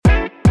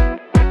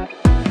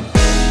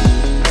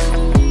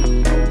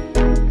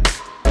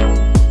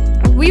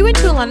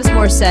Alanis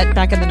Morissette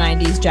back in the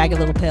 90s, Jagged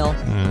Little Pill.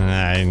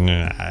 Yeah,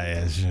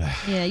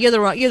 you're the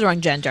wrong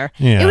gender.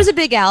 Yeah. It was a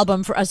big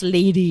album for us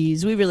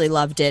ladies. We really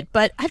loved it.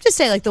 But I have to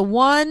say, like, the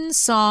one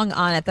song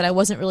on it that I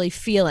wasn't really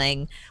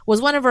feeling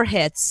was one of her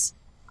hits,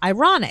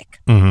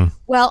 Ironic. Mm-hmm.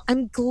 Well,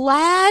 I'm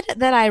glad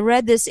that I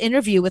read this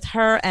interview with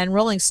her and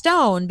Rolling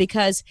Stone,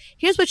 because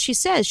here's what she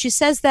says. She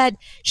says that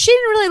she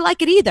didn't really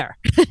like it either.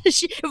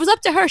 It was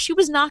up to her. She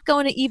was not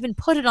going to even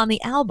put it on the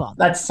album.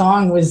 That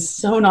song was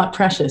so not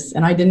precious,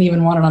 and I didn't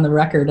even want it on the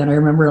record. And I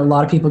remember a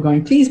lot of people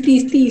going, please,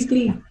 please, please,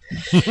 please.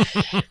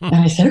 And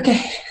I said,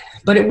 okay.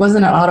 But it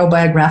wasn't an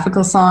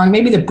autobiographical song.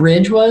 Maybe the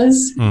bridge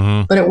was,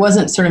 but it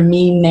wasn't sort of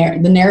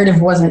the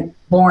narrative wasn't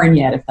born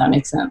yet, if that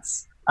makes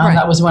sense. Right.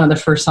 That was one of the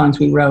first songs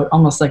we wrote,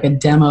 almost like a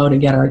demo to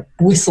get our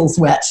whistles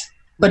wet.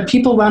 But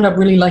people wound up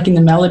really liking the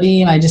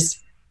melody, and I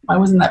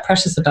wasn't that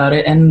precious about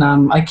it. And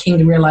I came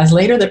to realize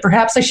later that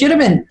perhaps I should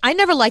have been. I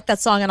never liked that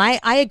song, and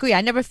I agree.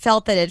 I never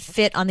felt that it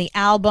fit on the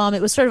album.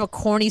 It was sort of a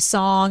corny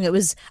song. It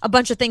was a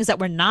bunch of things that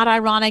were not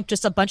ironic,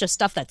 just a bunch of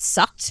stuff that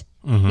sucked.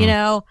 You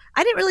know,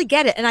 I didn't really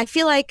get it. And I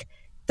feel like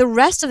the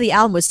rest of the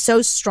album was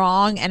so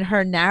strong, and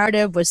her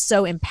narrative was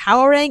so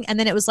empowering. And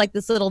then it was like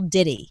this little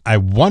ditty. I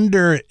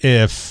wonder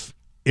if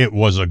it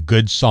was a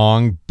good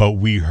song, but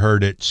we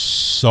heard it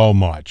so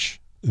much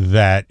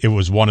that it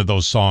was one of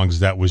those songs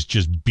that was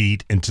just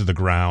beat into the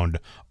ground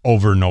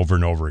over and over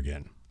and over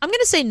again. I'm going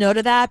to say no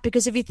to that,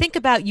 because if you think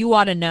about You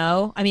Ought to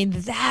Know, I mean,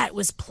 that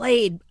was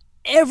played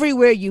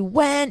everywhere you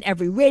went,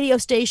 every radio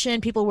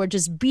station. People were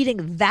just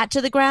beating that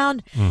to the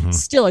ground.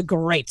 Still a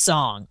great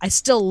song. I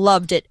still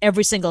loved it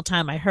every single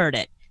time I heard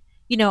it.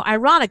 You know,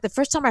 Ironic, the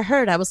first time I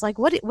heard it, I was like,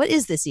 what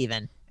is this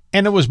even?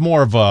 And it was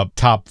more of a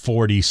top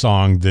 40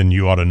 song than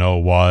You Ought to Know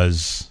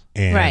was.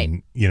 And,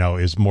 right. You know,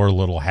 is more a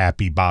little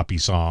happy boppy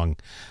song.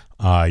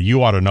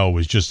 You Ought to Know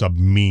was just a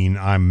mean,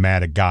 I'm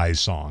mad at guys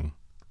song.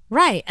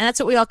 Right. And that's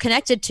what we all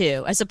connected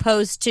to, as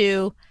opposed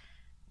to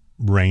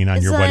Rain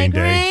on Your Wedding Day.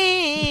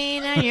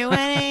 Rain on Your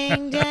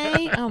Wedding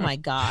Day. Oh my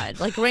God.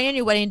 Like Rain on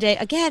Your Wedding Day.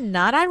 Again,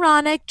 not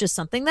ironic, just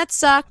something that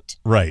sucked.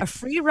 Right. A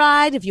free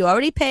ride if you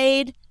already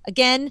paid.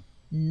 Again,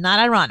 not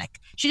ironic.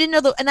 She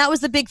didn't know and that was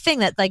the big thing,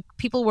 that like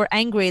people were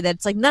angry that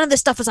it's like none of this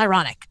stuff is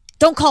ironic.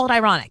 Don't call it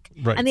ironic.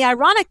 Right. And the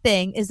ironic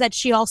thing is that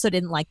she also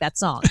didn't like that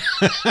song.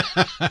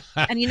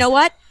 And you know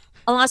what?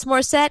 Alanis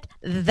Morissette,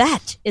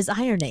 that is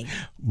irony.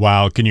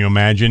 Wow. Can you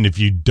imagine if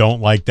you don't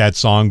like that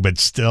song, but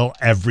still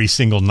every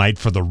single night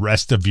for the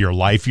rest of your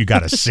life, you got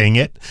to sing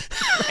it?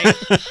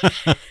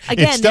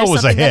 Again, it still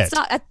was a hit.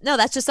 No,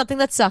 that's just something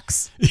that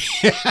sucks.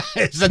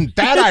 Isn't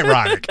that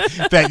ironic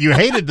that you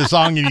hated the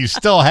song and you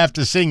still have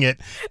to sing it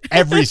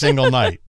every single night?